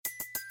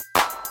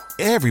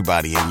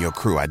Everybody in your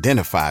crew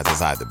identifies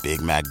as either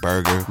Big Mac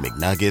Burger,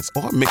 McNuggets,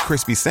 or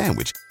McCrispy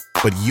Sandwich.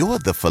 But you're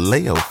the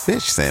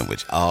Filet-O-Fish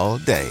Sandwich all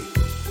day.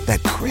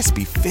 That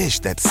crispy fish,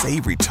 that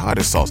savory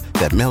tartar sauce,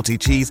 that melty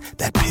cheese,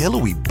 that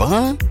pillowy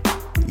bun.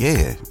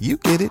 Yeah, you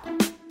get it.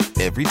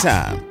 Every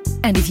time.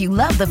 And if you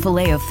love the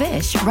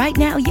Filet-O-Fish, right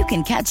now you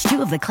can catch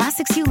two of the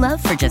classics you love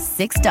for just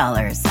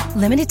 $6.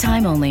 Limited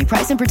time only.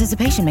 Price and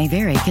participation may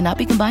vary. Cannot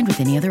be combined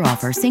with any other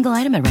offer. Single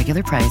item at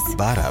regular price.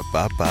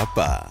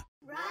 Ba-da-ba-ba-ba.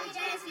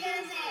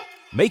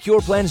 Make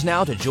your plans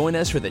now to join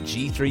us for the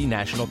G3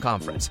 National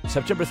Conference,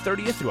 September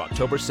 30th through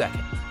October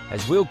 2nd,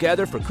 as we'll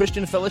gather for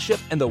Christian fellowship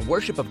and the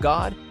worship of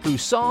God through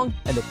song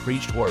and the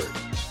preached word.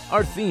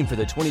 Our theme for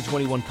the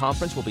 2021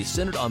 conference will be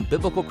centered on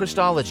biblical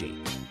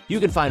Christology. You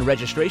can find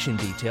registration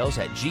details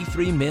at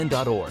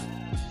g3men.org.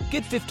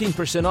 Get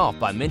 15% off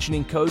by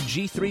mentioning code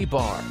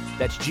G3BAR.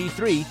 That's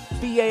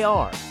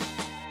G3BAR.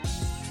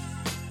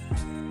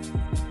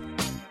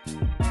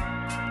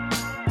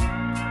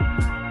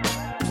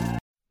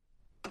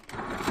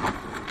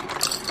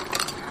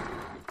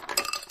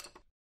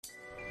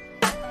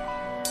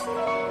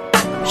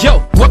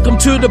 Yo, welcome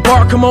to the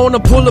bar. Come on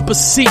and pull up a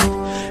seat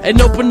and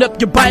open up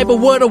your Bible.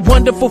 What a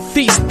wonderful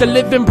feast. The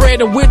living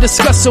bread, and we're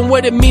discussing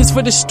what it means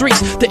for the streets,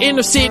 the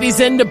inner cities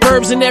and the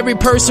burbs, and every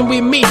person we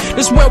meet.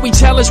 This is where we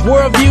challenge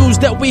worldviews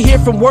that we hear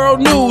from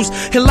world news.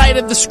 In light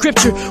of the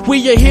scripture,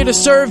 we are here to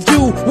serve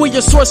you. We're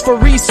your source for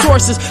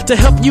resources to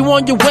help you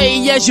on your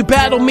way as you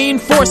battle mean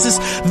forces.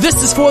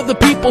 This is for the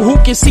people who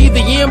can see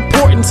the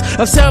importance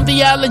of sound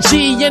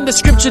theology and the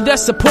scripture that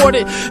support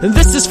it. And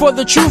this is for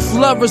the truth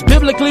lovers,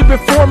 biblically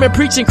reforming,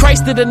 preaching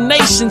Christ to the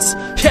nations.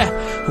 Yeah,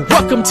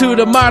 welcome to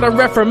the modern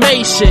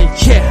Reformation.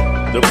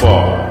 Yeah, The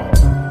Bar,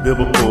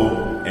 biblical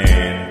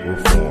and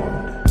reformed.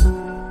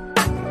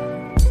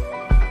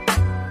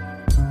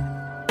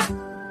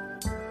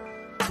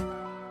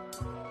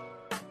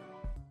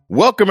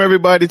 Welcome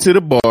everybody to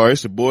The Bar.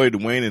 It's your boy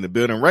Dwayne in the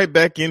building, right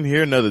back in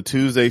here another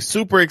Tuesday.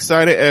 Super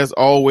excited as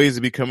always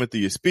to be coming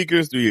through your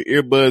speakers, through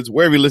your earbuds,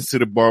 wherever you listen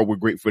to The Bar. We're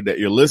grateful that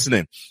you're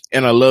listening,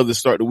 and I love to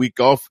start the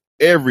week off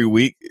every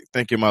week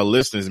thanking my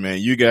listeners, man.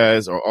 You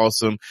guys are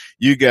awesome.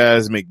 You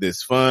guys make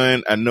this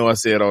fun. I know I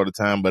say it all the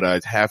time, but I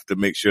have to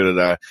make sure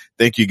that I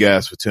thank you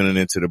guys for tuning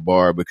into The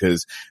Bar,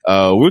 because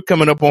we're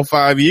coming up on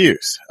 5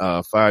 years,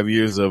 5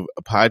 years of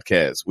a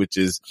podcast, which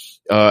is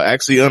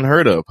actually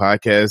unheard of.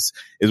 Podcast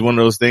is one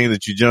of those things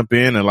that you jump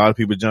in, and a lot of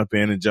people jump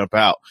in and jump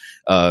out.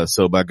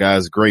 So by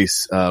God's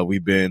grace,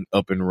 we've been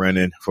up and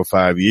running for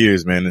 5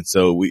 years, man. And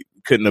so we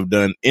couldn't have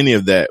done any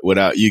of that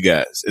without you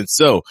guys. And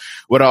so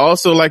what I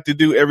also like to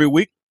do every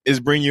week is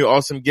bring you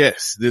awesome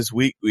guests. This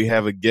week we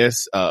have a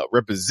guest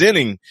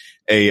representing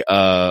a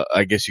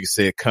I guess you could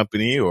say a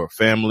company or a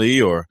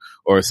family or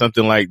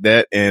something like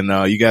that. And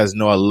you guys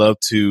know I love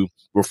to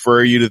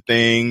refer you to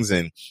things,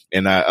 and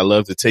I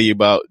love to tell you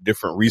about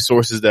different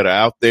resources that are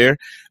out there.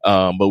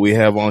 But we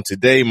have on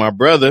today my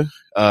brother,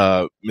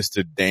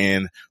 Mr.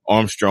 Dan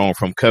Armstrong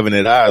from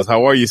Covenant Eyes.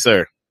 How are you,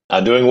 sir?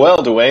 I'm doing well,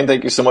 Dwayne.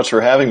 Thank you so much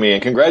for having me,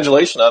 and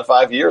congratulations on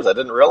 5 years. I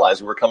didn't realize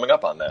we were coming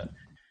up on that.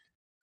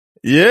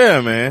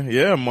 Yeah, man.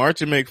 Yeah,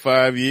 March will make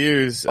 5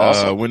 years.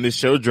 Awesome. When this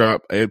show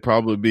drop, it'd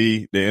probably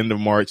be the end of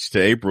March to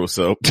April,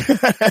 so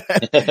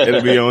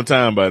it'll be on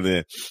time by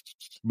then.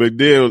 Big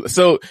deal.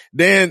 So,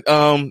 Dan,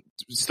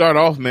 start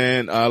off,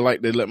 man. I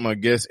like to let my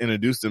guests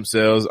introduce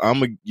themselves.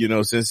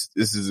 Since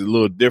this is a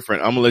little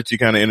different, I'm gonna let you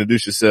kind of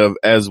introduce yourself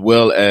as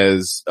well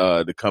as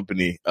the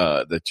company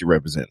that you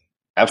represent.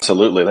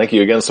 Absolutely. Thank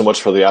you again so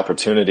much for the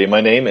opportunity.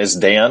 My name is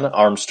Dan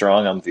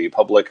Armstrong. I'm the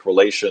public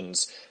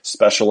relations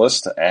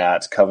specialist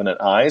at Covenant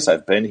Eyes.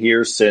 I've been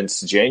here since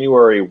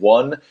January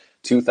 1,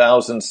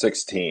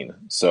 2016.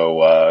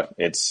 So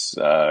it's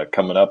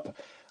coming up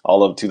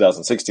all of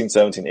 2016,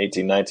 17,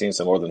 18, 19,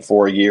 so more than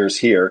 4 years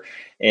here.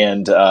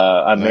 And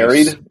I'm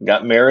Nice.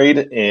 got married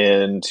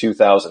in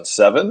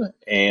 2007,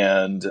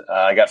 and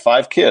I got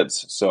 5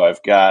 kids. So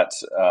I've got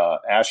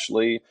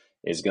Ashley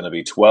is going to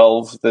be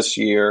 12 this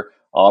year.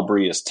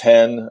 Aubrey is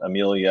 10,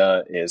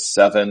 Amelia is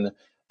 7,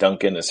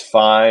 Duncan is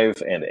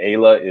 5, and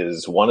Ayla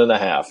is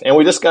 1.5. And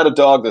we just got a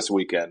dog this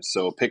weekend,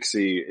 so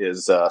Pixie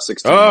is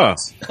 16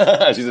 months.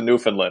 She's a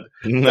Newfoundland.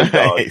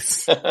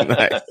 Nice.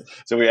 Nice.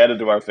 So we added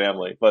to our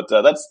family. But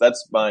that's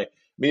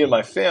me and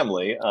my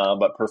family.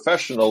 But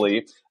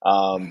professionally,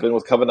 been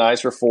with Covenant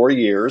Eyes for 4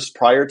 years.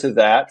 Prior to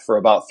that, for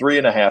about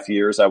 3.5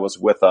 years, I was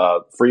with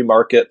a free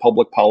market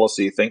public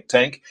policy think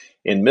tank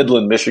in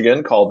Midland,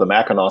 Michigan, called the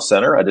Mackinac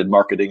Center. I did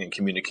marketing and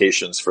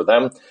communications for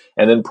them.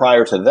 And then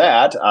prior to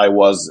that, I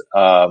was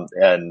a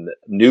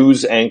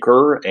news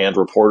anchor and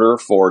reporter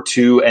for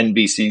 2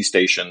 NBC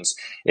stations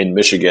in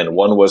Michigan.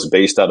 One was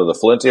based out of the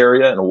Flint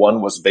area, and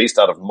one was based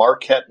out of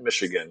Marquette,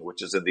 Michigan,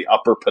 which is in the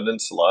Upper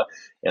Peninsula.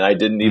 And I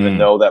didn't even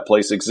know that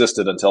place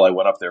existed until I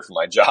went up there for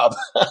my job.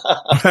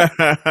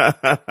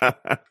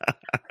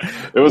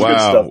 It was good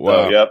stuff,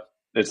 though. Yep.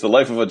 It's the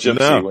life of a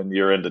gypsy when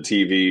you're into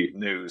TV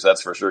news,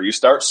 that's for sure. You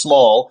start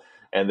small,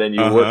 and then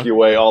you work your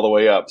way all the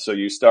way up. So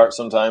you start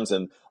sometimes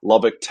in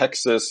Lubbock,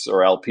 Texas, or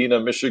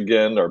Alpena,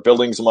 Michigan, or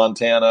Billings,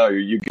 Montana, or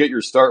you get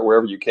your start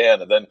wherever you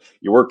can, and then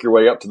you work your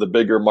way up to the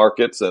bigger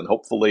markets, and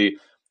hopefully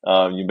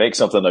you make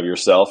something of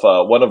yourself.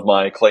 One of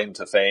my claim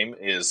to fame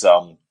is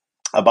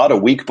about a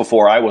week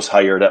before I was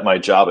hired at my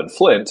job in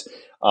Flint,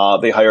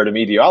 they hired a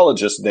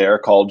meteorologist there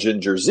called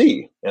Ginger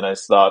Z. And I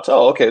thought,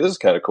 oh, okay, this is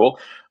kind of cool.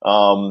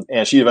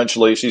 And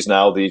she's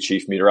now the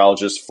chief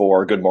meteorologist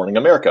for Good Morning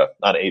America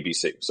on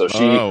ABC. So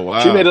she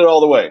made it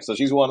all the way. So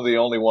she's one of the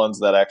only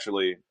ones that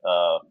actually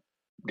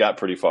got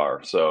pretty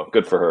far. So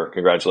good for her.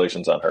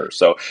 Congratulations on her.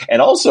 So,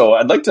 and also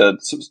I'd like to,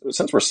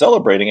 since we're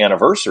celebrating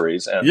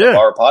anniversaries and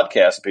our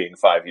podcast being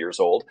 5 years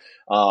old,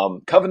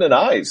 Covenant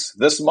Eyes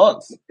this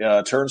month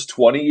turns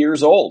 20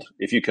 years old,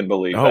 if you can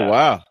believe that. Oh,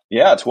 wow.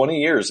 Yeah, 20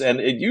 years.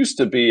 And it used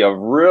to be a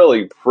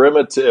really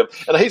primitive,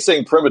 and I hate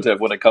saying primitive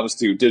when it comes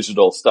to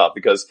digital stuff,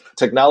 because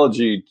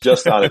technology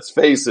just on its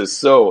face is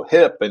so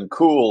hip and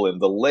cool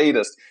and the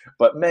latest.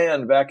 But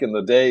man, back in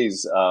the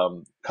days,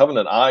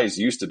 Covenant Eyes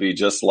used to be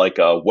just like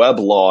a web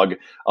log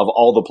of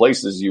all the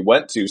places you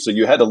went to. So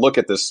you had to look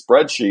at this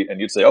spreadsheet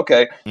and you'd say,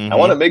 okay, I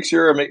want to make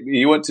sure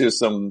you went to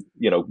some,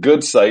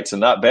 good sites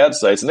and not bad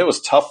sites. And it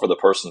was tough for the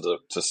person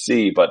to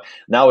see. But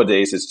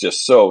nowadays it's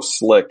just so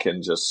slick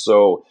and just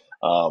so,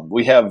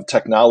 we have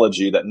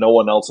technology that no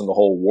one else in the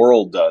whole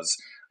world does.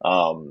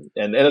 And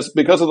it's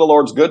because of the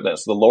Lord's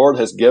goodness. The Lord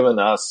has given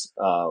us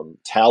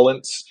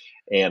talents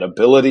and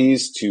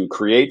abilities to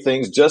create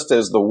things, just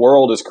as the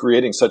world is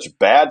creating such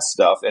bad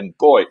stuff. And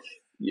boy,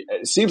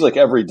 it seems like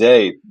every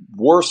day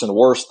worse and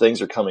worse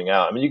things are coming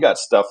out. I mean, you got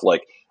stuff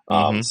like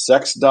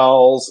sex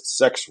dolls,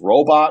 sex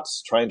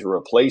robots trying to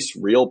replace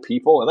real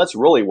people. And that's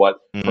really what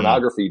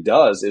pornography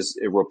does, is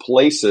it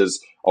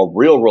replaces a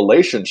real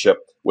relationship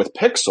with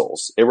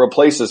pixels. It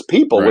replaces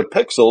people with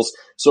pixels.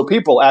 So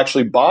people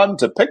actually bond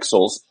to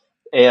pixels,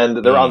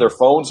 and they're on their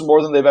phones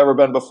more than they've ever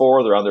been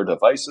before. They're on their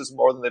devices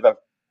more than they've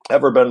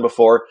ever been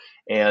before.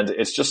 And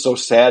it's just so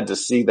sad to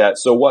see that.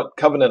 So what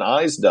Covenant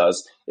Eyes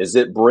does is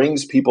it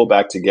brings people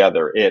back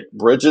together. It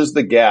bridges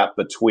the gap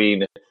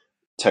between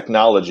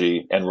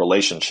technology and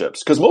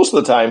relationships. Because most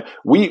of the time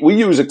we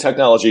use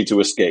technology to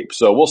escape.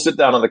 So we'll sit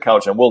down on the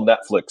couch and we'll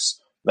Netflix.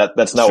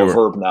 That's now a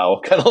verb now,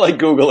 kind of like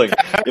Googling.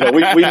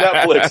 We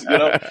Netflix,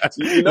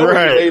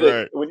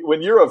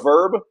 when you're a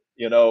verb,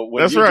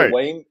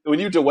 when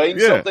you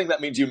Dwayne something, that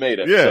means you made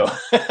it. Yeah.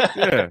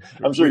 So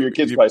I'm sure your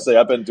kids probably say,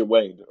 I've been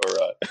Dwayne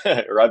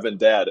or I've been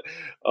dad.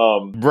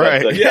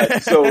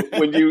 So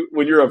when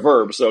you're a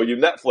verb, so you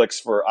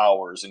Netflix for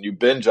hours and you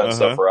binge on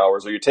stuff for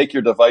hours, or you take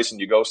your device and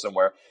you go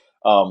somewhere.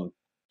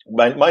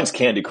 Mine's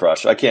Candy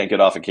Crush. I can't get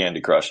off of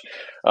Candy Crush.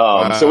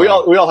 So we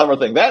all have our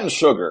thing. That and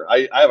sugar.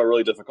 I have a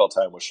really difficult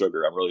time with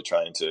sugar. I'm really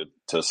trying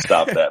to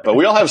stop that. But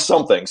we all have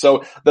something.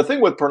 So the thing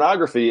with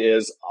pornography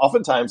is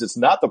oftentimes it's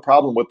not the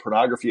problem with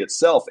pornography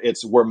itself.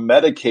 It's we're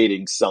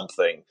medicating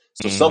something.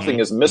 So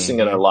something is missing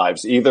in our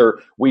lives. Either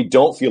we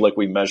don't feel like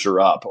we measure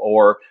up,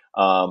 or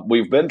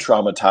we've been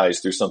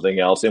traumatized through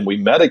something else, and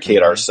we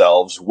medicate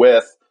ourselves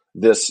with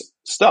this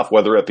stuff,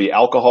 whether it be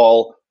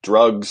alcohol,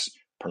 drugs,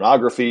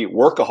 pornography,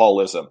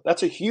 workaholism.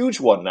 That's a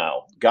huge one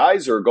now.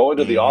 Guys are going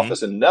to the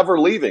office and never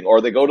leaving, or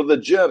they go to the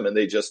gym and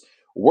they just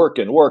work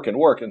and work and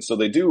work. And so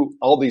they do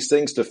all these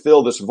things to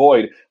fill this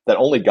void that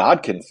only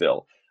God can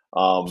fill.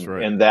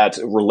 And that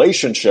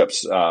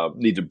relationships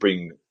need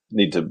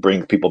to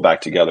bring people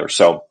back together.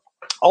 So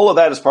all of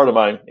that is part of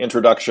my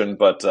introduction,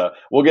 but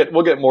we'll get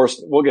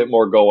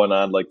more going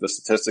on, like the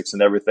statistics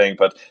and everything.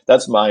 But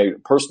that's my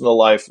personal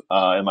life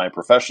and my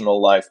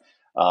professional life.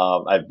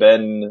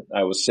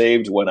 I was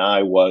saved when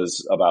I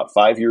was about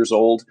 5 years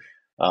old,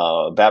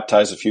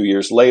 baptized a few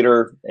years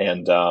later,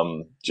 and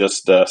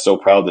just so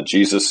proud that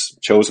Jesus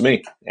chose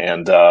me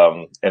and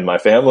my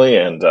family,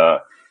 and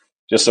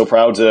just so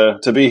proud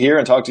to be here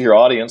and talk to your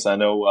audience. I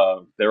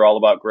know they're all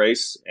about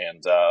grace,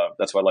 and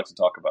that's what I'd like to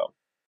talk about.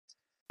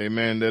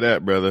 Amen to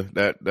that, brother.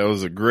 That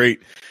was a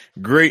great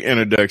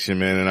introduction,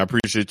 man, and I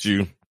appreciate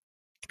you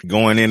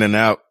going in and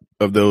out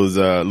of those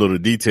little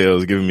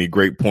details, giving me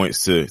great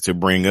points to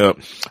bring up.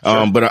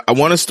 But I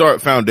want to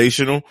start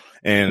foundational,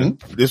 and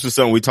this was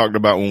something we talked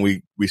about when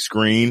we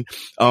screened.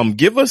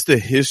 Give us the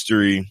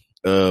history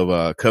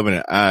of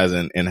Covenant Eyes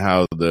and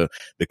how the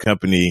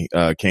company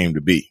came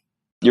to be.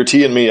 You're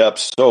teeing me up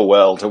so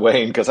well,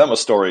 Dwayne, because I'm a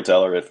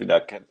storyteller. If you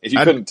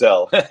couldn't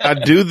tell, I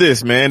do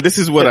this, man. This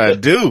is what I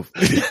do.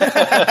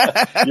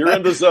 You're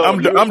in the zone.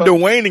 I'm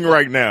Dwayning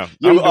right now.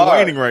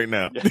 Dwayning right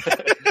now.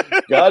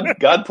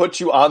 God put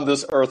you on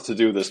this earth to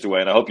do this,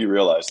 Dwayne. I hope you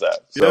realize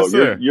that. So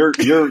yes,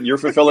 you're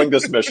fulfilling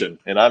this mission,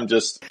 and I'm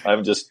just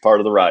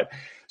part of the ride.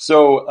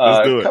 So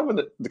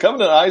the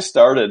Covenant Eyes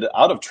started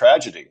out of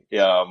tragedy,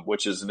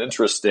 which is an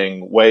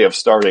interesting way of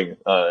starting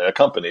a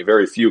company.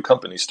 Very few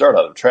companies start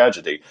out of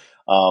tragedy.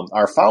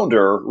 Our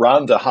founder,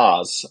 Ron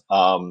DeHaas,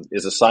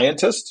 is a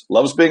scientist,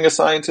 loves being a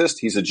scientist.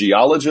 He's a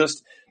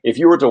geologist. If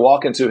you were to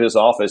walk into his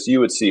office,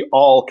 you would see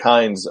all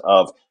kinds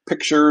of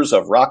pictures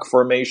of rock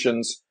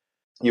formations,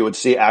 you would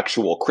see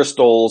actual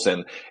crystals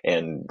and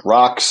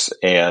rocks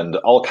and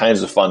all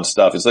kinds of fun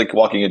stuff. It's like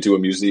walking into a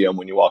museum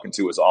when you walk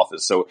into his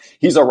office. So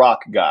he's a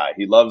rock guy.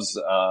 He loves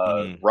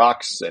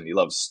rocks, and he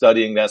loves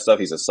studying that stuff.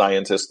 He's a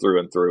scientist through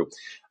and through.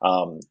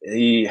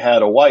 He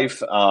had a wife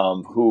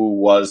who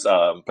was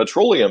a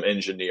petroleum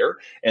engineer,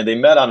 and they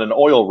met on an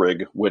oil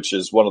rig, which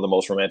is one of the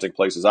most romantic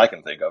places I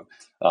can think of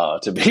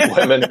to meet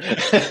women.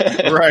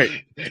 Right.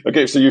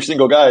 Okay, so you're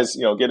single guys,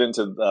 get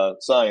into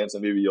science,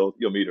 and maybe you'll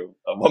meet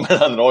a woman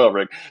on an oil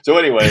rig. So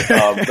anyway,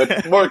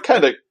 but more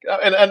kind of,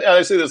 and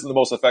I say this in the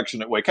most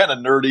affectionate way, kind of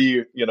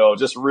nerdy,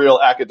 just real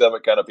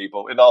academic kind of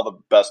people in all the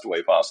best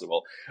way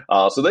possible.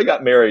 So they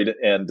got married,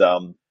 and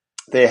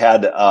they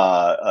had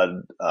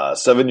a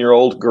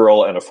 7-year-old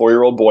girl and a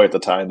 4-year-old boy at the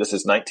time. This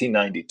is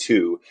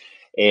 1992.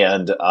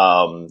 And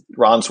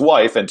Ron's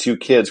wife and 2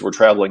 kids were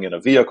traveling in a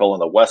vehicle on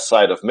the west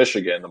side of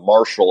Michigan, the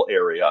Marshall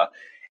area.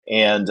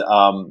 And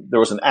there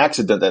was an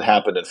accident that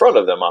happened in front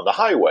of them on the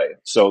highway.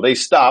 So they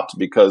stopped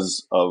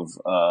because of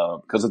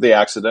the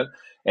accident.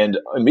 And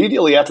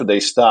immediately after they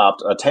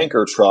stopped, a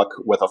tanker truck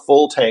with a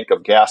full tank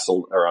of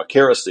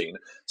kerosene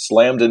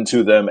slammed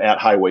into them at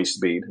highway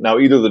speed. Now,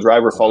 either the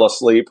driver fell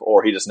asleep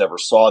or he just never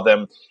saw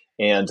them,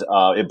 and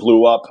it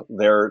blew up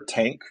their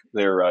tank,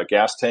 their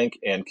gas tank,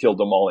 and killed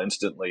them all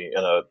instantly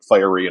in a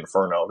fiery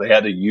inferno. They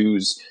had to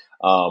use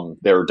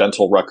their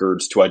dental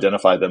records to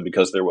identify them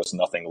because there was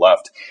nothing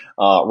left.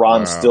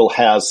 Ron still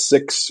has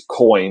 6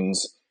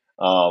 coins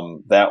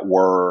that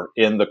were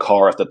in the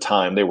car at the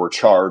time. They were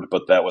charred,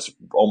 but that was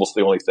almost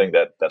the only thing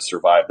that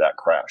survived that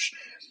crash.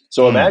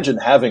 So imagine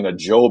having a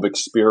Job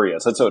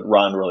experience. That's what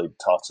Ron really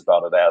talks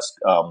about it as.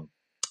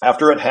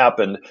 After it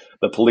happened,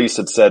 the police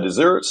had said, is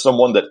there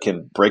someone that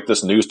can break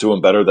this news to him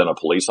better than a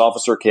police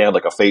officer can,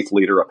 like a faith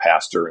leader, a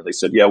pastor? And they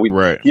said, yeah,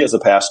 he is a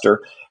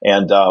pastor.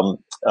 And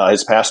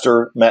his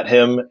pastor met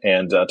him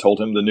and told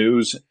him the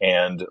news,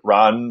 and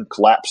Ron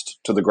collapsed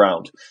to the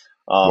ground.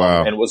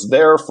 And was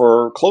there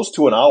for close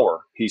to an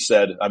hour. He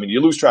said, I mean,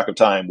 you lose track of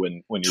time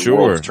when your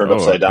world's turned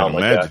upside down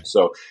like that.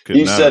 So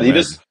he said he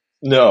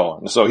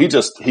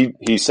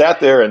sat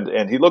there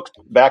and he looked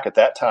back at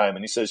that time,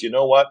 and he says, you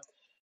know what?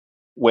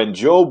 When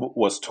Job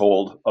was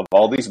told of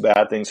all these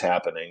bad things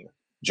happening,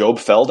 Job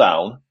fell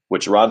down,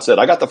 which Ron said,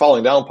 I got the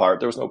falling down part.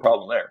 There was no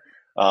problem there.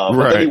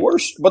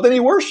 But then he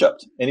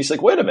worshiped. And he's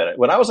like, wait a minute.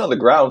 When I was on the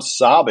ground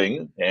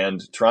sobbing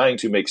and trying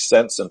to make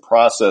sense and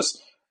process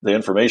the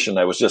information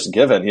I was just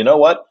given, you know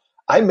what?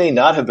 I may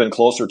not have been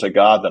closer to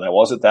God than I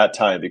was at that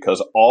time,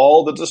 because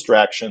all the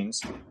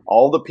distractions,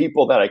 all the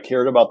people that I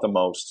cared about the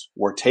most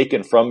were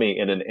taken from me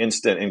in an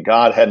instant, and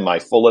God had my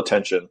full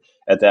attention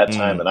at that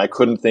time. And I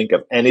couldn't think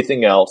of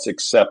anything else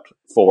except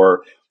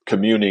for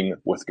communing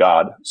with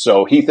God.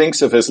 So he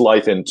thinks of his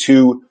life in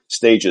 2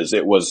 stages.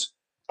 It was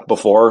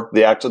before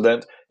the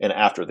accident and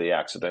after the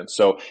accident.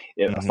 So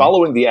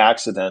following the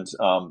accident,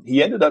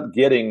 he ended up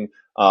getting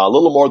a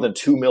little more than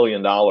 $2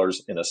 million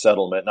in a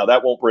settlement. Now,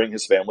 that won't bring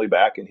his family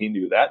back, and he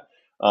knew that.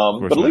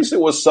 But at least it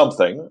was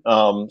something.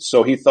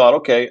 So he thought,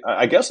 okay,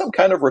 I guess I'm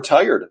kind of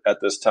retired at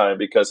this time,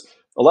 because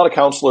a lot of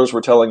counselors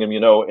were telling him,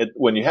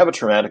 when you have a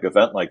traumatic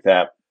event like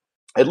that,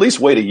 at least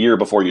wait a year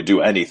before you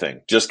do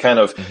anything. Just kind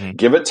of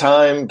give it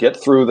time, get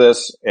through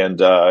this, and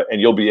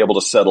you'll be able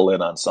to settle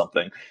in on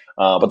something.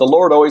 But the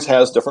Lord always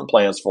has different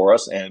plans for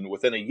us. And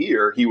within a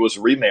year, he was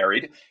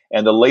remarried.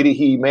 And the lady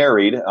he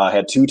married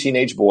had 2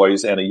 teenage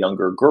boys and a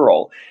younger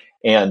girl.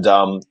 And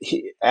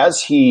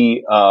as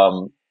he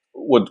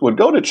would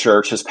go to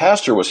church, his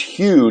pastor was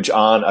huge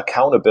on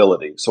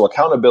accountability. So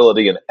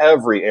accountability in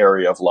every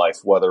area of life,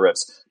 whether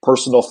it's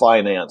personal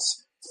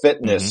finance,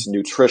 fitness,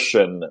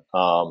 nutrition,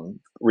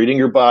 reading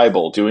your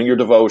Bible, doing your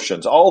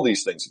devotions, all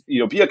these things.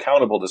 Be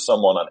accountable to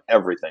someone on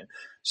everything.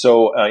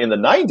 So in the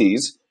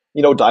 90s,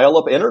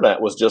 dial-up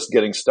internet was just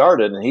getting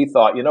started, and he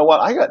thought, you know what,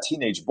 I got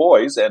teenage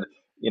boys, and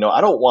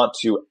I don't want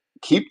to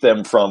keep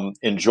them from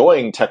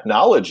enjoying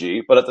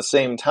technology, but at the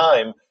same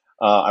time,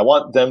 I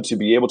want them to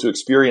be able to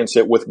experience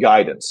it with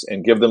guidance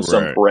and give them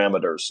some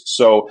parameters.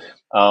 So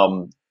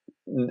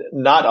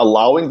not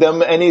allowing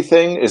them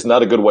anything is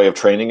not a good way of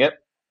training it.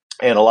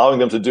 And allowing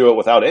them to do it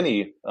without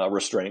any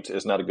restraint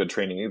is not a good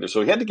training either.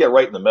 So he had to get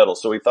right in the middle.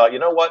 So he thought, you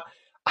know what?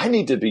 I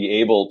need to be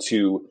able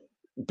to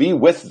be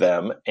with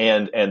them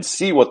and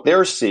see what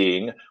they're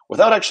seeing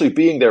without actually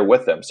being there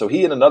with them. So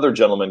he and another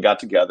gentleman got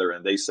together,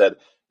 and they said,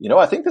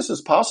 I think this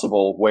is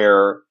possible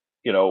where,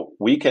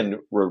 we can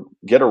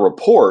get a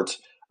report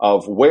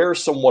of where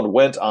someone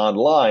went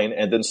online,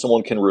 and then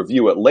someone can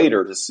review it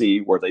later to see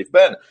where they've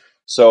been.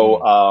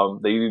 So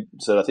they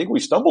said, I think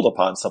we stumbled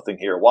upon something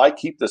here. Why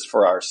keep this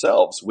for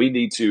ourselves? We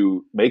need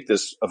to make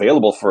this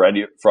available for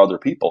other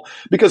people.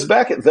 Because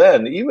back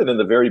then, even in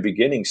the very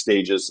beginning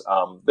stages,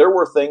 there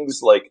were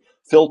things like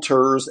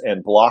filters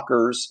and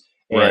blockers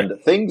and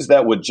things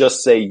that would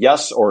just say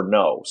yes or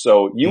no.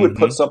 So you would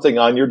put something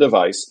on your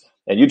device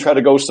and you try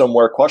to go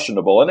somewhere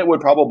questionable, and it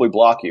would probably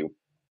block you.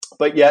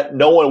 But yet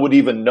no one would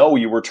even know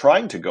you were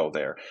trying to go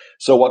there.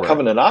 So what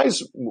Covenant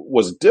Eyes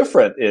was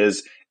different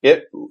is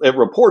it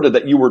reported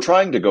that you were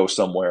trying to go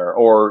somewhere,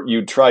 or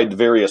you tried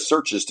various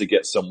searches to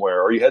get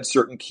somewhere, or you had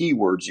certain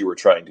keywords you were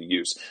trying to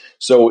use.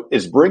 So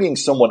it's bringing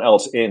someone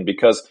else in,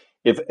 because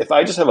if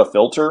I just have a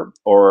filter,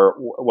 or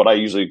what I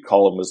usually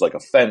call them is like a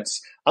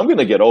fence, I'm going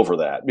to get over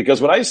that.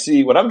 Because when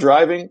I'm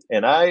driving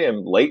and I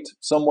am late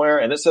somewhere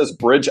and it says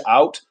bridge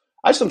out,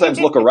 I sometimes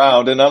look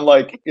around and I'm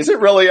like, is it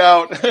really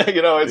out? Is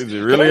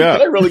it really out?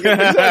 Can I really get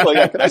exactly?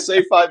 Can I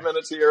save 5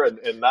 minutes here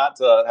and not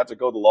have to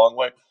go the long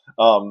way?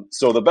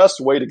 So the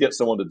best way to get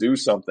someone to do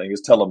something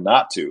is tell them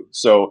not to.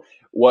 So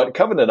what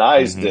Covenant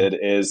Eyes did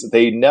is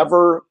they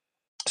never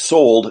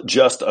sold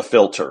just a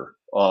filter.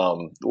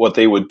 What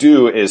they would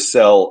do is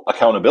sell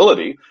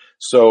accountability.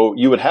 So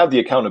you would have the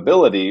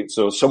accountability,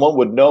 so someone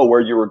would know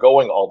where you were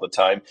going all the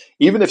time,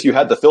 even if you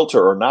had the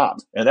filter or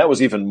not. And that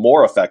was even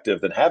more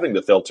effective than having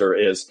the filter.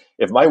 Is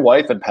if my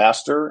wife and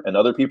pastor and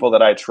other people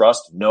that I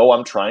trust know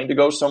I'm trying to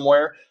go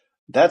somewhere,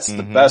 that's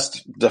the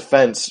best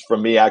defense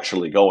from me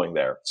actually going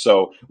there.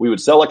 So we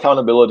would sell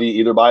accountability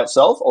either by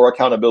itself or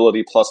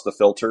accountability plus the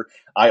filter.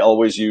 I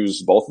always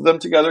use both of them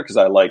together because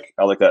I like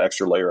that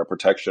extra layer of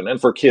protection. And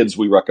for kids,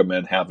 we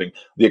recommend having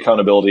the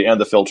accountability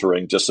and the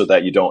filtering just so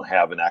that you don't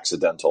have an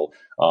accidental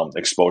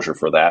exposure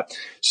for that.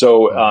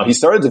 So he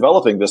started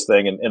developing this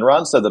thing, and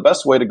Ron said the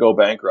best way to go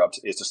bankrupt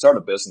is to start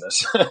a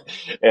business.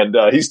 And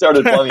he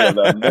started plenty of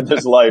them in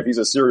his life. He's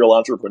a serial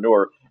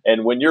entrepreneur.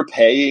 And when you're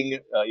paying,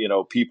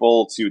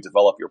 people to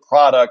develop your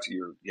product,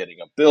 you're getting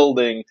a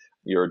building,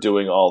 you're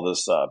doing all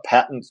this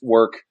patent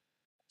work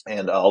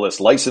and all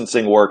this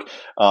licensing work,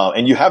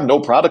 and you have no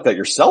product that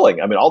you're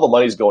selling. I mean, all the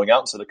money's going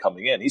out instead of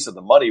coming in. He said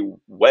the money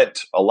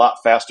went a lot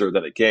faster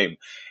than it came,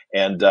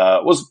 and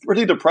was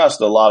pretty depressed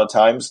a lot of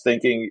times,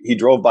 thinking he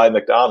drove by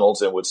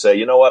McDonald's and would say,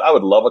 you know what, I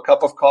would love a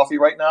cup of coffee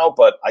right now,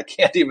 but I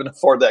can't even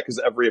afford that because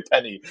every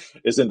penny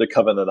is into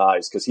Covenant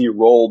Eyes, because he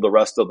rolled the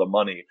rest of the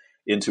money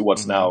into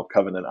what's now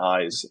Covenant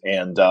Eyes.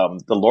 And the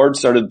Lord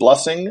started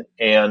blessing,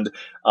 and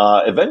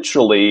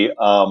eventually,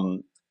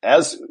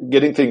 as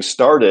getting things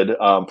started,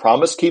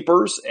 Promise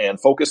Keepers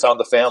and Focus on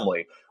the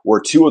Family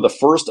were two of the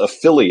first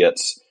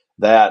affiliates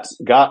that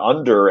got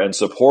under and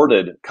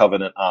supported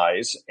Covenant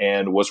Eyes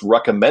and was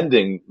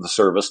recommending the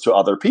service to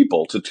other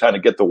people to kind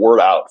of get the word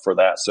out for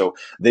that. So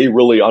they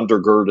really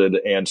undergirded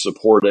and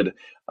supported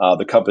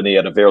the company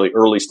at a very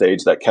early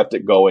stage that kept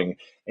it going.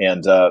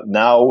 And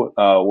now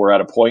we're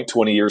at a point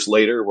 20 years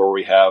later where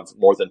we have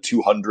more than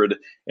 200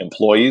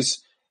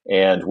 employees.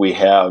 And we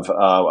have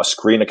a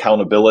screen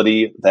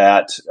accountability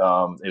that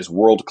is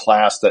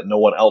world-class that no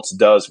one else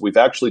does. We've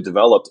actually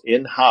developed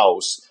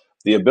in-house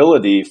the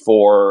ability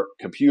for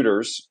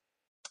computers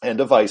and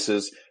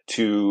devices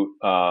to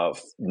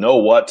know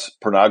what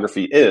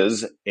pornography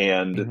is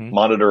and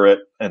monitor it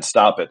and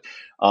stop it.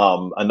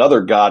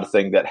 Another God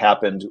thing that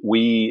happened,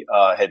 we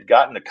had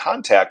gotten a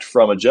contact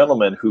from a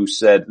gentleman who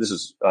said, this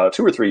is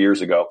 2 or 3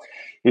 years ago,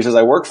 he says,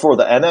 I work for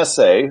the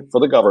NSA,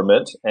 for the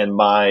government, and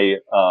my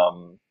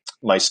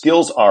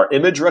skills are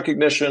image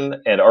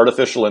recognition and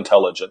artificial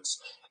intelligence.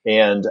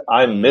 And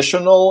I'm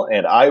missional,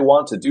 and I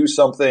want to do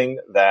something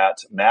that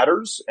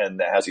matters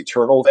and that has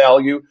eternal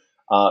value.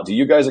 Do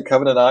you guys at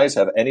Covenant Eyes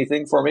have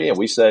anything for me? And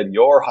we said,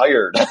 you're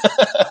hired.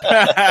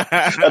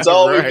 That's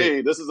all we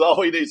need. This is all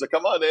we need. So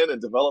come on in and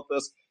develop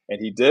this.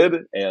 And he did.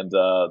 And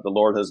the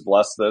Lord has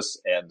blessed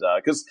this. And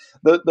because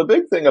the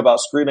big thing about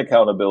screen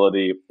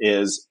accountability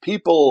is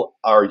people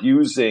are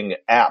using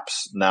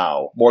apps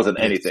now more than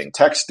anything.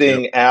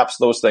 Texting, apps,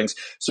 those things.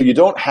 So you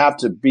don't have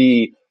to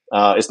be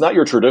it's not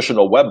your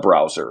traditional web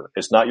browser.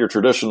 It's not your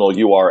traditional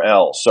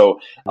URL. So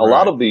a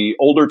lot of the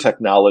older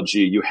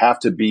technology, you have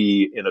to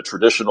be in a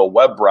traditional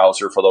web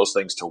browser for those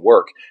things to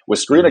work. With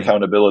screen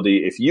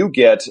accountability, if you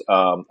get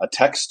a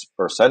text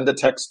or send a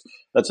text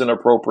that's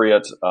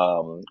inappropriate,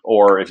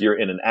 or if you're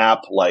in an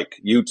app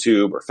like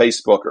YouTube or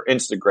Facebook or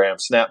Instagram,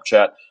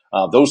 Snapchat,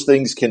 those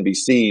things can be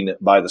seen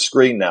by the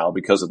screen now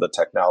because of the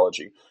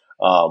technology.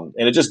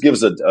 And it just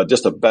gives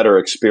just a better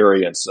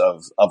experience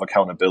of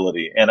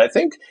accountability. And I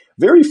think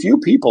very few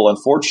people,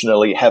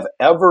 unfortunately, have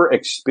ever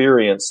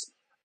experienced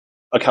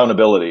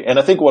accountability. And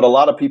I think what a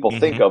lot of people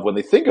think of when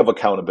they think of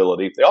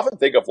accountability, they often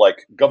think of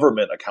like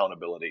government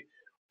accountability,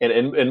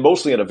 and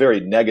mostly in a very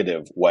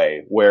negative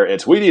way, where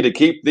it's, we need to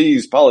keep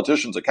these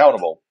politicians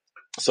accountable.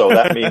 So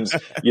that means,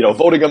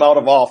 voting them out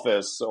of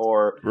office,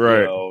 or,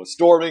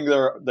 storming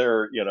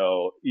their,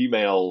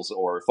 emails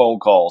or phone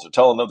calls, or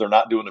telling them they're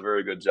not doing a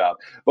very good job.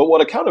 But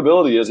what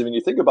accountability is, I mean,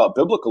 you think about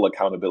biblical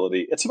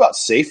accountability, it's about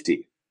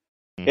safety.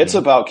 It's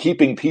about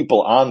keeping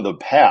people on the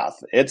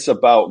path. It's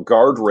about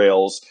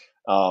guardrails,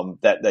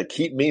 that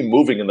keep me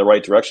moving in the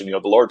right direction. The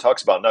Lord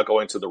talks about not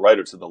going to the right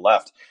or to the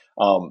left.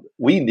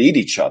 We need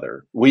each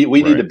other. We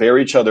need to bear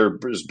each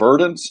other's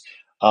burdens.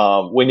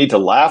 We need to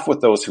laugh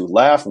with those who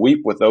laugh,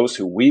 weep with those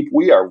who weep.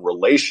 We are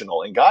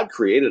relational, and God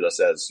created us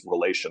as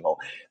relational.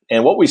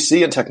 And what we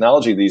see in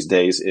technology these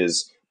days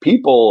is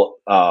people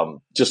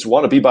just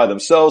want to be by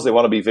themselves. They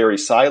want to be very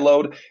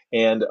siloed,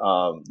 and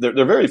there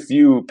are very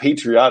few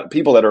patriotic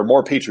people that are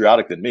more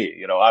patriotic than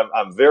me.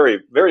 I'm very,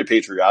 very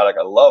patriotic.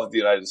 I love the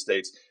United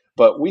States.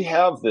 but we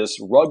have this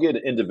rugged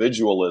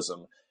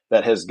individualism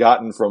that has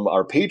gotten from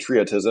our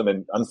patriotism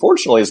and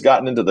unfortunately has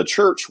gotten into the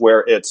church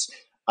where it's,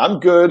 I'm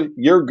good,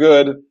 you're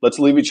good, let's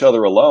leave each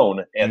other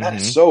alone. And that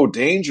is so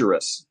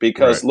dangerous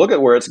because look at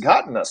where it's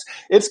gotten us.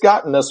 It's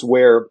gotten us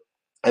where,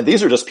 and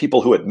these are just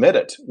people who admit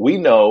it. We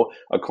know,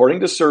 according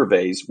to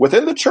surveys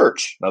within the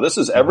church, now this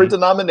is every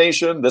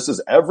denomination, this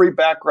is every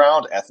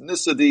background,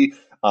 ethnicity,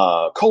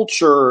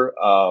 culture,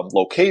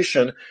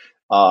 location,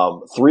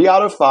 3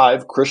 out of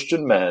 5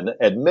 Christian men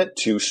admit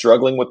to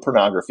struggling with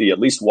pornography at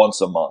least once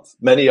a month.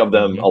 Many of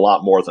them a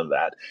lot more than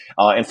that.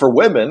 And for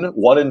women,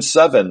 1 in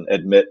 7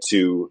 admit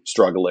to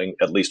struggling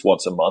at least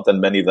once a month,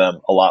 and many of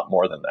them a lot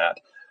more than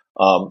that.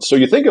 So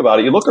you think about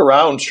it, you look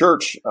around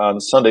church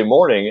on Sunday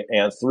morning,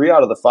 and 3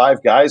 out of the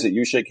 5 guys that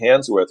you shake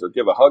hands with or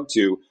give a hug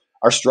to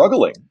are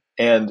struggling.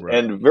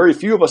 And very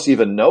few of us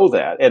even know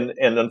that. And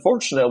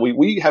unfortunately,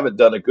 we haven't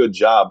done a good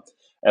job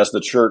as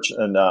the church,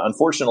 and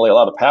unfortunately, a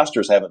lot of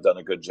pastors haven't done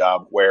a good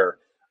job where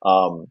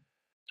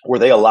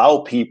they allow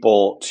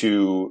people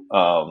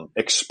to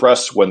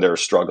express when they're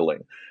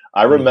struggling.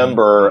 I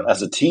remember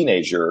as a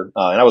teenager,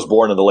 and I was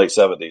born in the late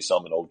 70s, so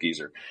I'm an old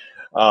geezer.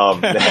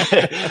 One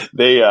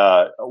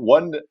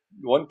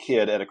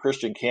kid at a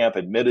Christian camp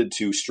admitted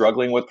to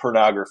struggling with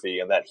pornography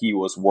and that he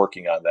was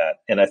working on that.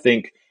 And I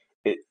think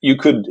you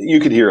could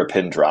hear a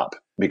pin drop,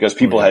 because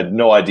people had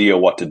no idea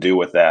what to do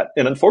with that.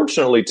 And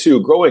unfortunately, too,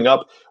 growing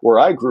up where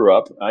I grew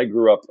up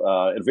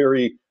a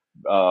very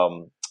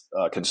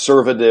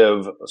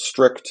conservative,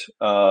 strict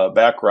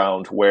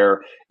background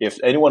where if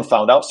anyone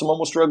found out someone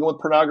was struggling with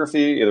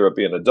pornography, either it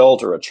be an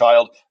adult or a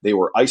child, they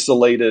were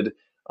isolated.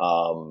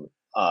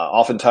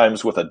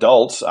 Oftentimes with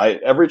adults,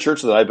 every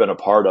church that I've been a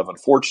part of,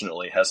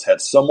 unfortunately, has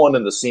had someone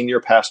in the senior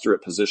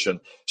pastorate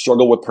position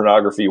struggle with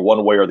pornography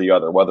one way or the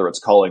other, whether it's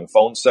calling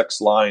phone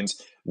sex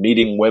lines,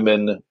 meeting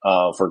women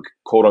for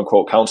quote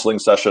unquote counseling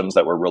sessions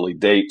that were really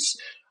dates,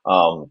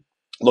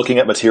 looking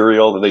at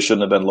material that they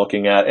shouldn't have been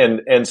looking at.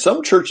 And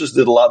some churches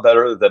did a lot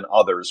better than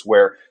others,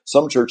 where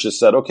some churches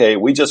said, okay,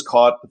 we just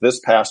caught this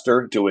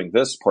pastor doing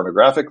this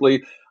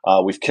pornographically.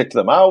 We've kicked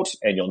them out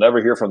and you'll never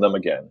hear from them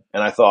again.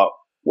 And I thought,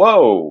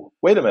 whoa,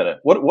 wait a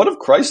minute. What if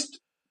Christ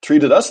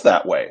treated us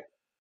that way?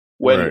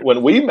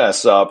 When we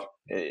mess up,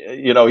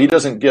 he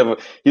doesn't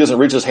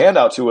reach his hand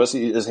out to us.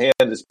 His hand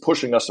is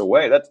pushing us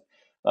away. That's,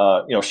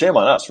 shame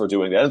on us for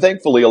doing that. And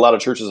thankfully, a lot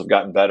of churches have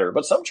gotten better.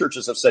 But some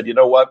churches have said, you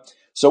know what,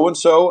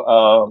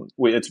 so-and-so,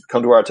 it's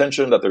come to our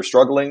attention that they're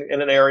struggling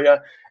in an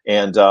area,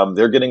 and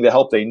they're getting the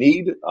help they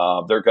need.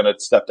 They're going to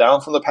step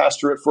down from the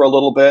pastorate for a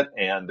little bit,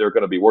 and they're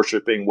going to be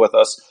worshiping with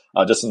us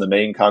just in the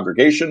main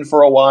congregation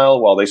for a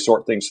while they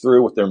sort things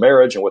through with their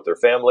marriage and with their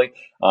family.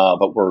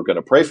 But we're going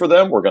to pray for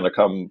them. We're going to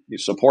come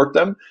support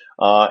them.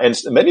 And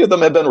many of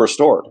them have been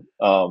restored.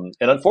 And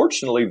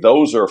unfortunately,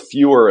 those are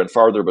fewer and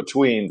farther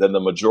between than the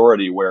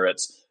majority where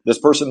it's this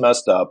person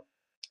messed up.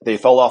 They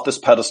fell off this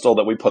pedestal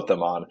that we put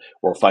them on.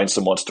 We'll find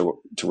someone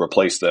to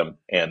replace them,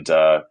 and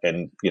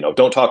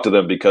don't talk to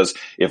them, because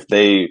if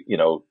they,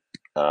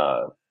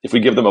 if we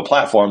give them a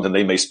platform, then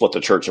they may split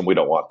the church, and we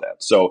don't want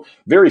that. So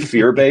very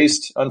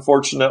fear-based,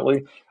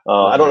 unfortunately.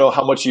 I don't know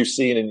how much you've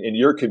seen in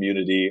your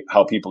community,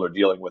 how people are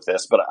dealing with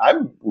this, but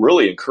I'm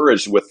really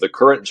encouraged with the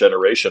current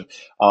generation.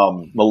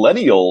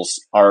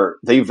 Millennials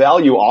they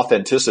value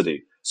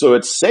authenticity. So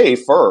it's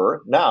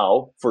safer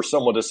now for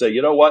someone to say,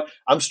 you know what,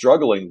 I'm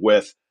struggling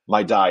with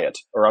my diet,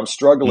 or I'm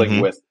struggling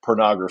with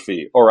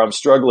pornography, or I'm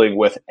struggling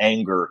with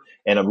anger,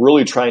 and I'm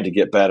really trying to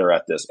get better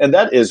at this. And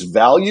that is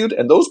valued.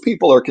 And those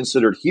people are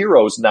considered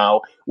heroes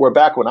now, where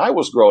back when I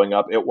was growing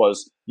up, it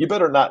was, you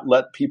better not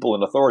let people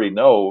in authority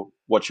know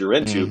what you're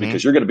into,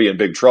 because you're going to be in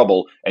big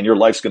trouble and your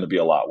life's going to be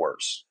a lot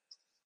worse.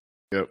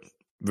 Yep.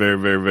 Very,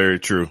 very, very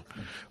true.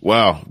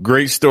 Wow.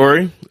 Great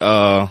story.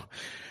 And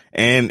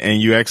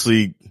you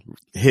actually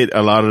hit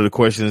a lot of the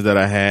questions that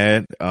I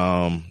had,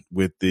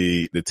 with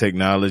the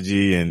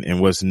technology and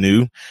what's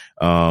new,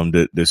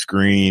 the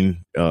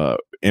screen,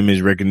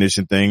 image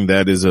recognition thing.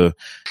 That is a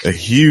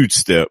huge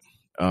step.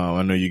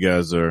 I know you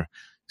guys are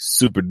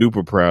super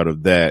duper proud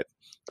of that,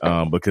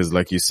 because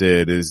like you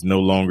said, it's no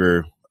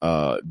longer,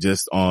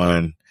 just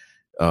on,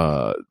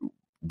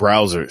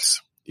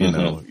 browsers. You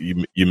know,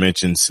 you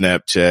mentioned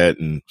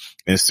Snapchat and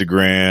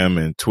Instagram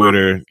and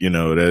Twitter,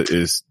 that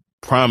is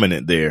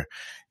prominent there.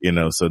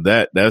 So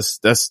that's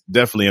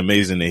definitely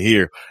amazing to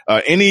hear.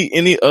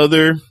 Any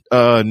other,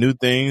 new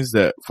things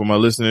that for my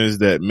listeners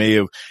that may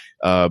have,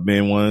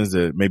 been ones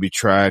that maybe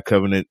tried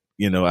Covenant,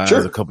 as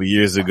a couple of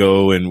years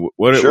ago, and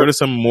what are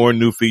some more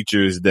new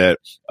features that,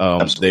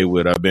 they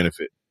would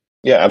benefit?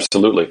 Yeah,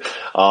 absolutely.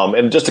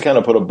 And just to kind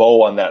of put a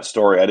bow on that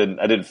story, I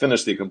didn't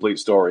finish the complete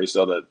story.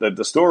 So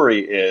the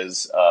story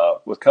is,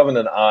 with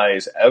Covenant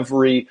Eyes,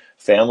 every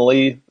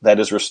family that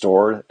is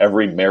restored,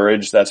 every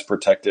marriage that's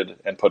protected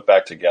and put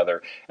back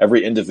together,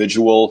 every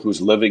individual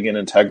who's living in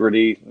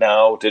integrity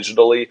now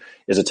digitally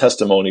is a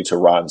testimony to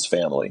Ron's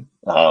family.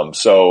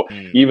 So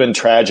even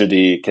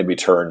tragedy can be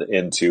turned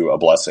into a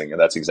blessing. And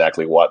that's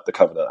exactly what the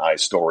Covenant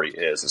Eyes story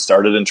is. It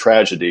started in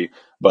tragedy,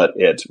 but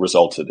it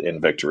resulted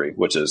in victory,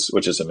 which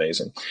is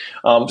amazing.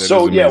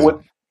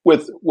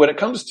 When it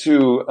comes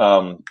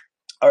to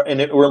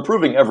we're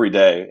improving every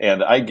day,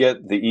 and I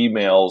get the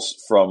emails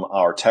from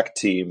our tech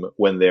team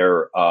when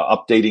they're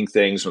updating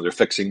things, when they're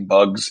fixing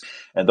bugs,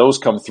 and those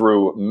come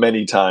through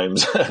many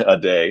times a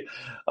day.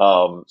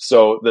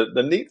 So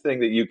the neat thing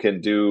that you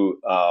can do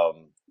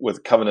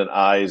with Covenant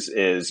Eyes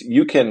is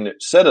you can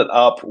set it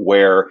up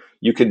where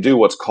you can do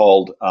what's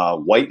called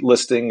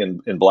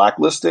whitelisting and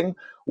blacklisting,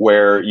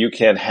 where you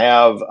can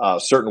have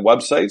certain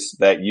websites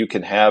that you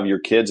can have your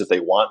kids, if they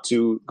want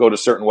to go to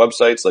certain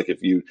websites, like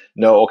if you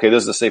know, okay,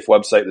 this is a safe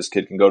website, this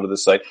kid can go to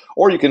this site,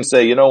 or you can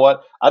say, you know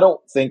what, I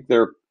don't think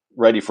they're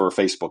ready for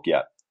Facebook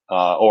yet.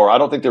 Or I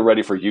don't think they're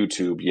ready for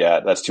YouTube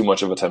yet. That's too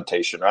much of a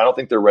temptation. Or I don't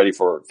think they're ready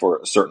for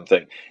a certain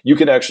thing. You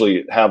can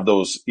actually have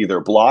those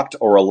either blocked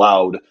or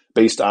allowed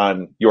based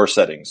on your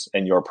settings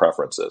and your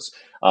preferences.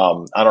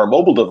 On our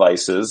mobile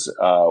devices,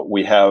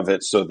 we have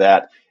it so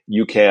that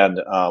you can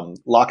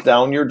lock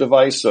down your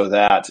device so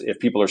that if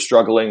people are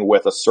struggling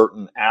with a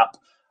certain app,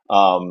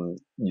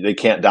 they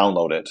can't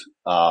download it.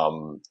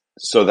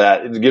 So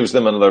that it gives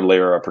them another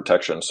layer of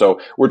protection. So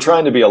we're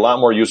trying to be a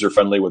lot more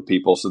user-friendly with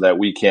people so that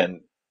we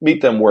can meet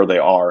them where they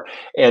are.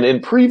 And in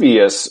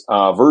previous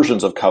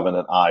versions of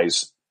Covenant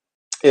Eyes,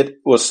 it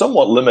was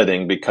somewhat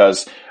limiting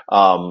because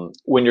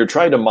when you're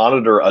trying to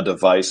monitor a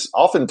device,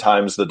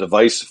 oftentimes the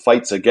device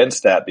fights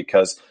against that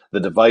because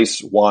the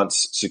device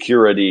wants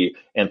security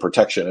and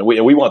protection. And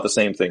we want the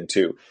same thing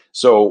too.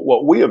 So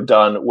what we have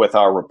done with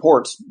our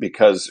reports,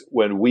 because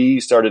when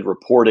we started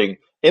reporting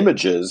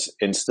images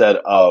instead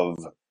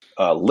of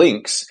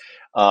links,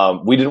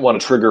 we didn't want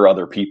to trigger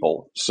other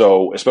people.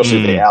 So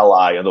especially the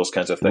ally and those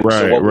kinds of things.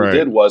 So what we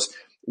did was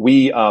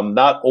we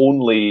not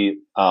only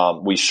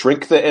we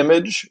shrink the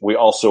image, we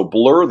also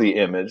blur the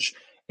image,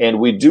 and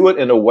we do it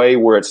in a way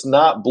where it's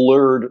not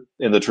blurred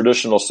in the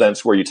traditional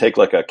sense where you take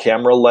like a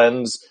camera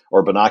lens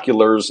or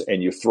binoculars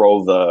and you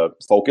throw the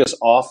focus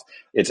off.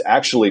 It's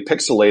actually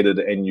pixelated,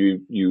 and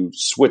you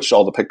switch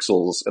all the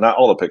pixels, and not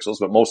all the pixels,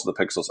 but most of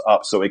the pixels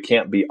up, so it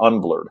can't be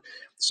unblurred.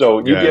 So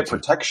you get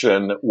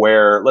protection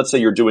where, let's say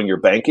you're doing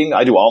your banking.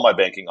 I do all my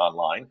banking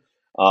online.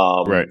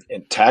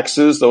 And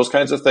taxes, those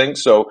kinds of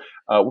things. So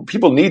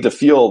people need to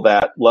feel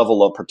that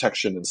level of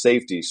protection and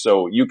safety.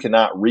 So you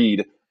cannot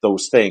read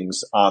those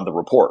things on the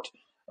report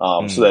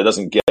so that it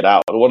doesn't get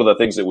out. One of the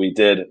things that we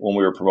did when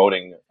we were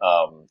promoting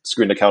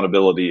screen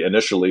accountability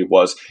initially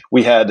was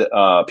we had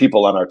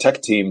people on our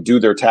tech team do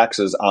their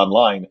taxes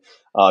online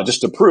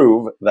just to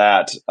prove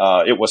that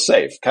it was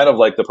safe. Kind of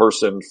like the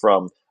person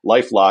from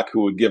LifeLock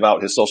who would give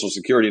out his social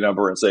security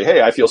number and say,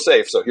 hey, I feel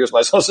safe, so here's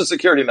my social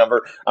security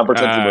number. I'm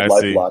protected with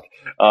LifeLock.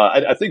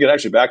 I think it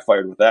actually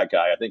backfired with that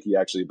guy. I think he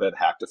actually been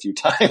hacked a few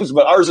times,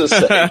 but ours is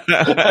safe. So it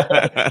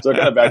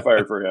kind of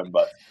backfired for him,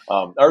 but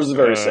ours is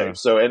very safe.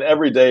 So, and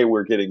every day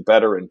we're getting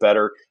better and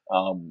better.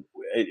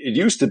 It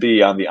used to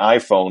be on the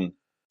iPhone,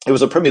 it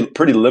was a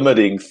pretty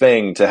limiting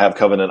thing to have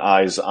Covenant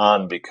Eyes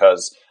on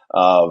because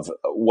of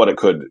what it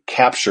could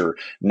capture.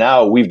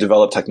 Now we've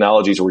developed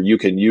technologies where you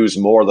can use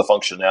more of the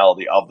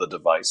functionality of the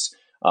device.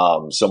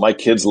 So my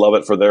kids love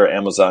it for their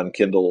Amazon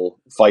Kindle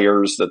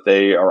Fires that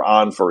they are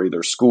on for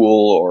either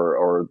school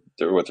or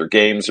with their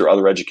games or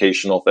other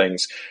educational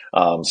things.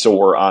 So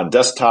we're on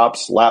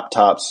desktops,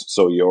 laptops,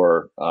 so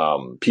your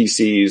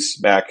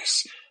PCs,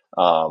 Macs,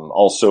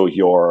 also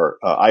your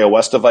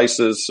iOS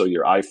devices, so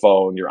your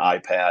iPhone, your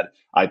iPad,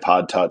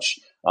 iPod Touch,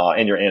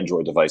 and your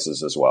Android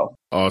devices as well.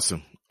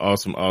 Awesome.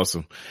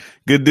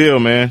 Good deal,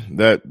 man.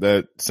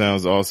 That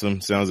sounds awesome.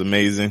 Sounds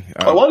amazing.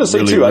 I wanted to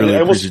say too, I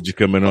appreciate you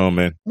coming on,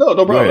 man. No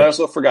problem. I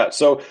also forgot.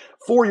 So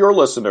for your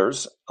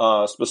listeners,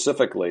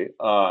 specifically,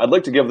 I'd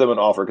like to give them an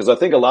offer because I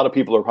think a lot of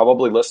people are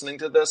probably listening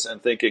to this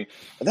and thinking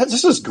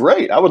this is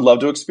great. I would love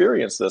to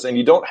experience this. And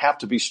you don't have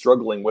to be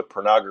struggling with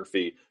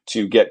pornography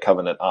to get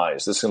Covenant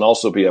Eyes. This can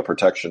also be a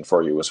protection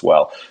for you as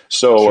well.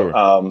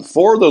 So,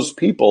 for those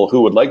people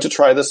who would like to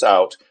try this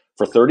out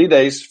for 30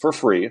 days for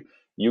free,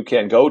 you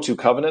can go to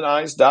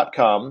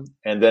covenanteyes.com,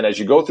 and then as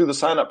you go through the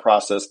sign-up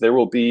process, there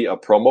will be a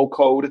promo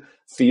code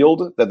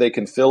field that they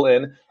can fill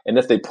in, and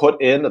if they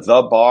put in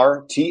the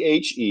bar,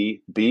 THEBAR,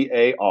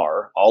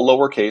 all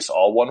lowercase,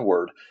 all one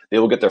word, they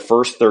will get their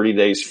first 30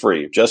 days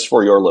free, just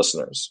for your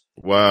listeners.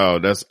 Wow,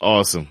 that's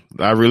awesome.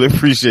 I really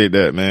appreciate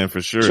that, man, for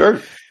sure.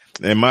 Sure.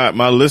 And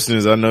my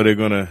listeners, I know they're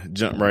going to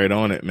jump right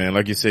on it, man.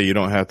 Like you say, you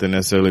don't have to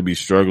necessarily be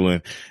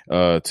struggling,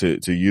 to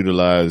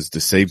utilize the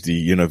safety.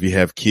 You know, if you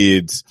have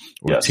kids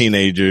or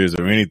teenagers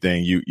or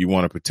anything, you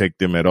want to protect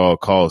them at all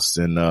costs.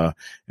 And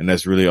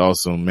that's really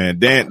awesome, man.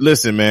 Dan,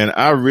 listen, man,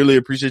 I really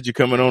appreciate you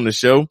coming on the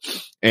show.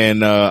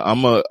 And,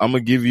 I'm going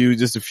to give you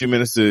just a few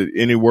minutes to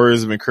any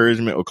words of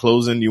encouragement or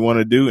closing you want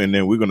to do. And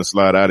then we're going to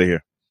slide out of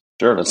here.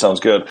 Sure. That sounds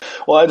good.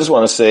 Well, I just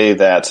want to say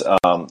that,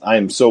 I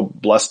am so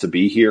blessed to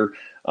be here.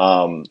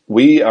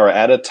 We are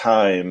at a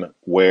time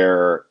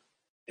where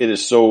it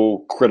is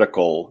so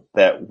critical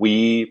that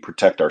we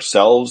protect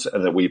ourselves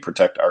and that we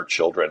protect our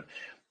children.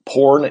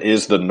 porn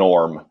is the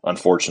norm,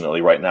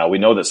 unfortunately, right now. We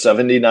know that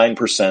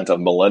 79% of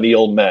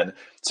millennial men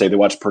say they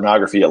watch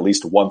pornography at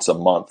least once a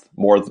month,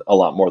 a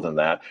lot more than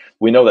that.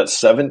 We know that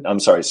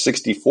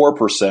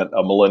 64%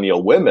 of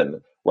millennial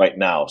women right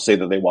now say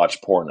that they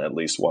watch porn at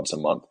least once a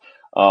month.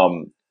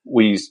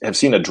 We have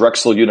seen a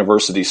Drexel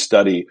University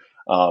study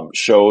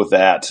show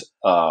that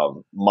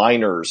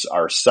minors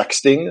are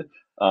sexting.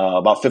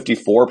 About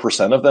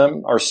 54% of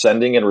them are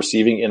sending and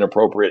receiving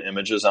inappropriate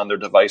images on their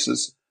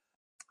devices.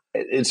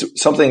 It's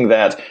something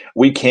that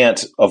we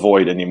can't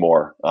avoid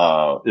anymore.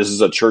 This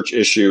is a church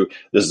issue.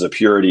 This is a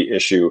purity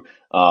issue.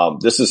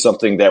 This is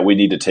something that we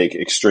need to take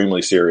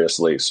extremely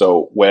seriously.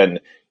 So when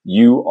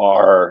you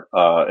are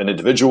an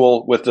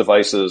individual with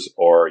devices,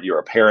 or you're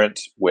a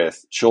parent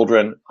with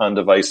children on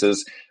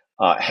devices,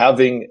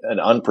 having an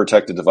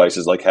unprotected device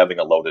is like having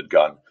a loaded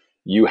gun.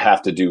 You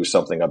have to do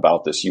something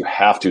about this. You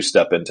have to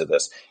step into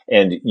this.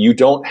 And you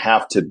don't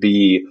have to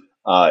be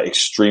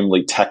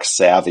extremely tech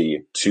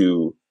savvy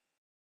to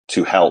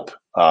help.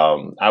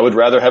 I would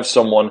rather have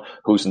someone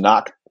who's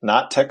not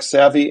tech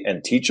savvy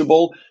and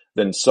teachable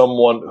than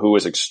someone who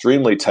is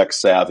extremely tech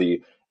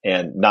savvy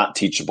and not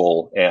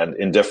teachable and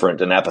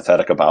indifferent and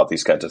apathetic about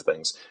these kinds of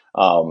things.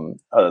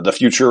 The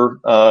future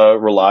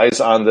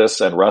relies on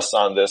this and rests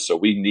on this. So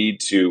we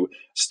need to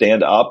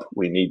stand up.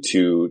 We need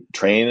to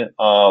train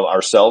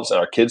ourselves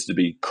and our kids to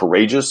be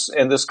courageous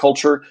in this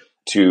culture,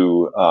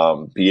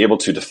 to be able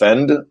to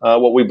defend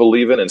what we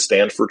believe in and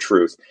stand for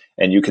truth.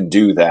 And you can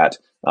do that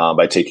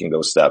by taking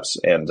those steps.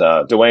 And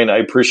Dwayne, I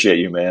appreciate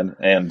you, man.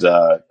 And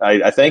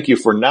I thank you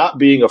for not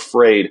being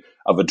afraid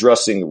of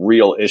addressing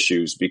real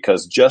issues,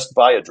 because just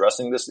by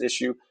addressing this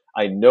issue,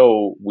 I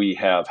know we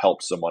have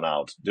helped someone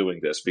out doing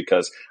this,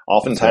 because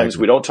oftentimes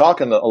we don't talk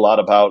a lot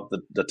about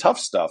the tough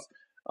stuff.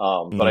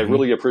 But I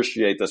really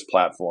appreciate this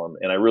platform,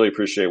 and I really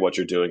appreciate what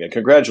you're doing. And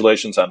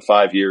congratulations on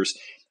 5 years.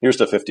 Here's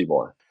to 50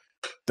 more.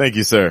 Thank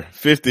you, sir.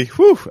 50.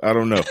 Whew. I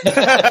don't know.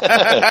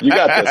 You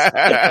got this.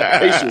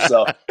 Pace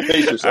yourself.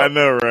 I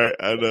know, right?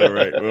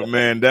 Well,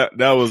 man, that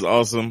was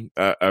awesome.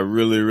 I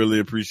really, really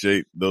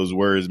appreciate those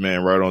words,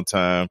 man. Right on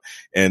time.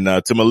 And,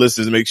 to my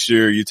listeners, make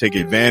sure you take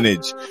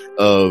advantage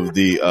of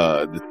the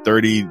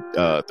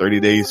 30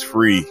 days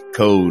free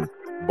code.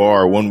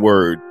 BAR, one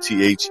word,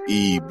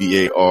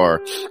 THEBAR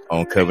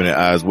on Covenant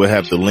Eyes. We'll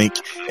have the link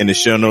in the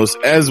show notes,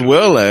 as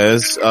well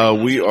as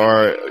we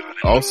are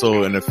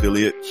also an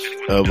affiliate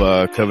of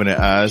Covenant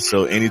Eyes.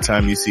 So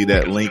anytime you see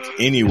that link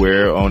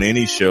anywhere on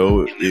any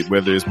show,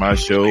 whether it's my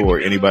show or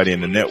anybody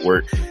in the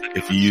network,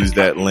 if you use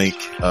that link,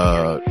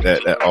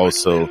 that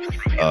also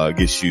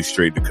gets you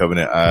straight to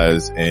Covenant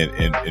Eyes and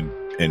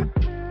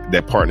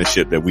that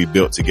partnership that we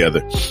built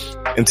together.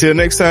 Until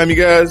next time, you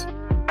guys,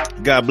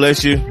 God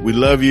bless you. We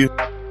love you.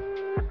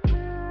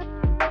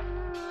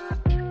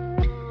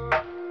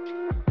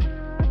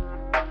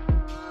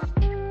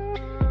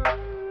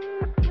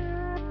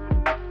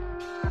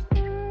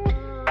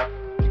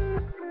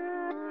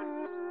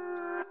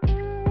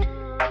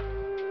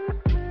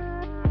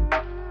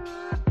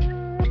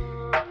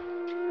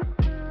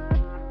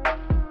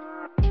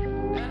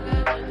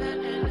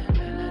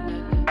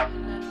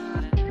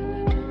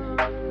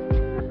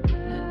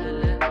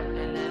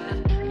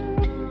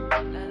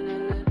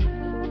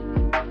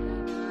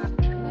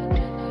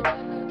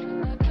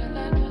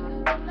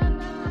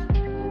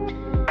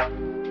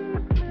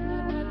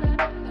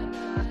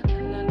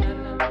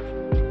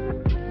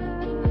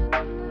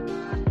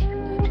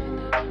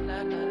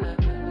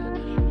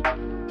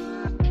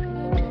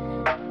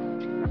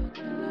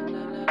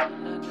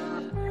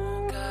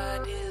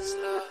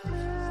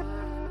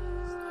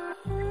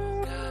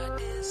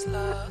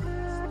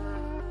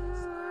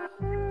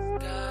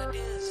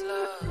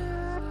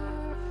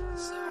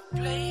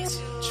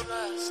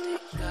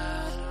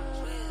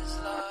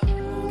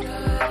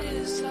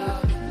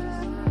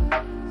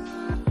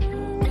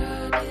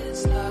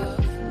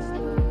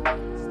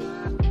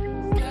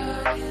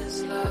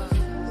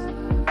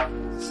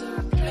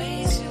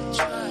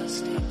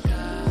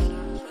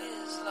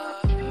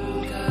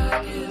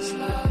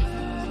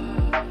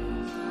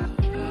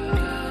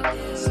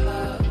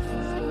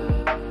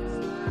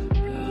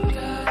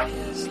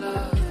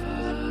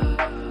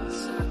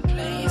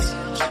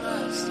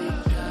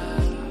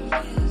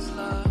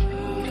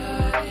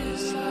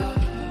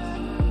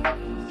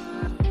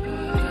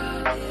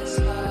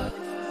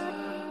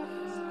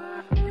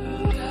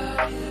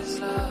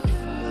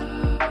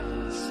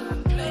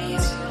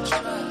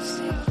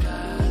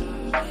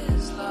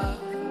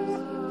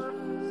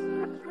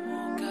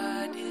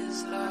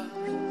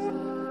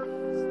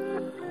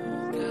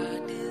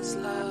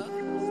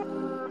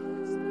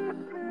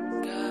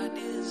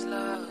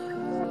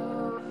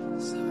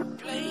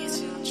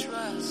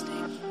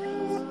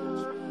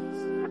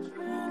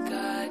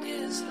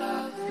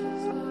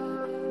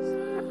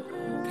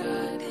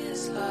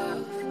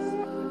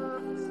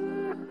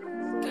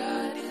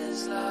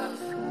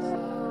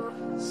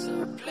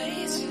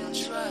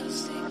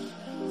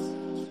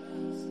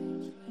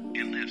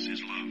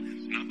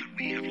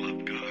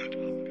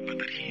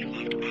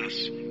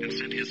 and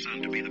sent his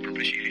Son to be the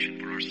propitiation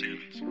for our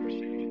sins.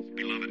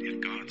 Beloved,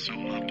 if God so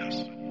loved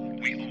us,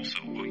 we also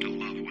ought to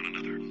love one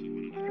another.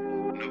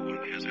 No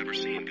one has ever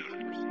seen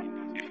God.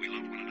 If we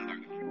love one another,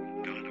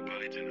 God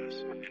abides in us,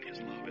 and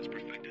his love is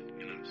perfected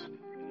in us.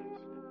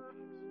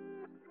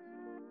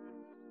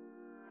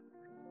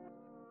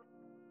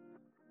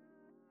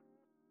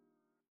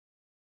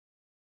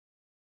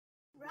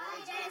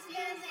 Rogers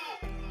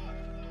Music.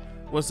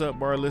 What's up,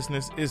 bar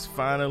listeners? It's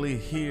finally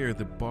here,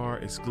 the bar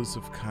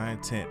exclusive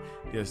content.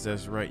 Yes,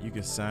 that's right. You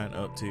can sign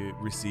up to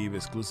receive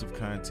exclusive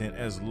content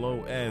as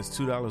low as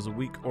 $2 a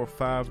week or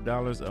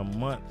 $5 a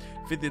month,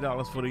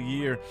 $50 for the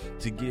year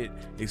to get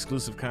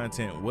exclusive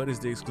content. What is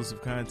the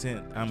exclusive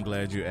content? I'm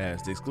glad you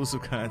asked. The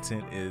exclusive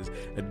content is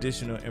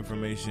additional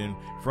information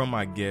from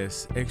my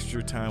guests,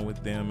 extra time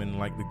with them in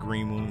like the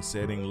green moon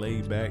setting,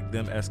 laid back,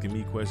 them asking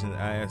me questions,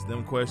 I ask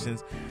them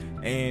questions,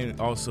 and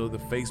also the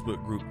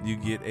Facebook group. You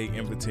get a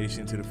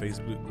invitation to the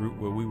Facebook group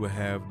where we will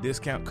have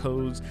discount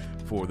codes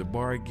for the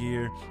bar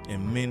gear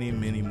and many,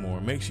 many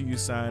more. Make sure you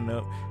sign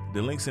up.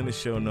 The link's in the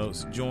show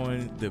notes.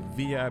 Join the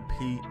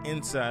VIP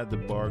inside the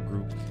bar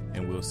group,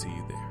 and we'll see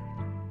you there.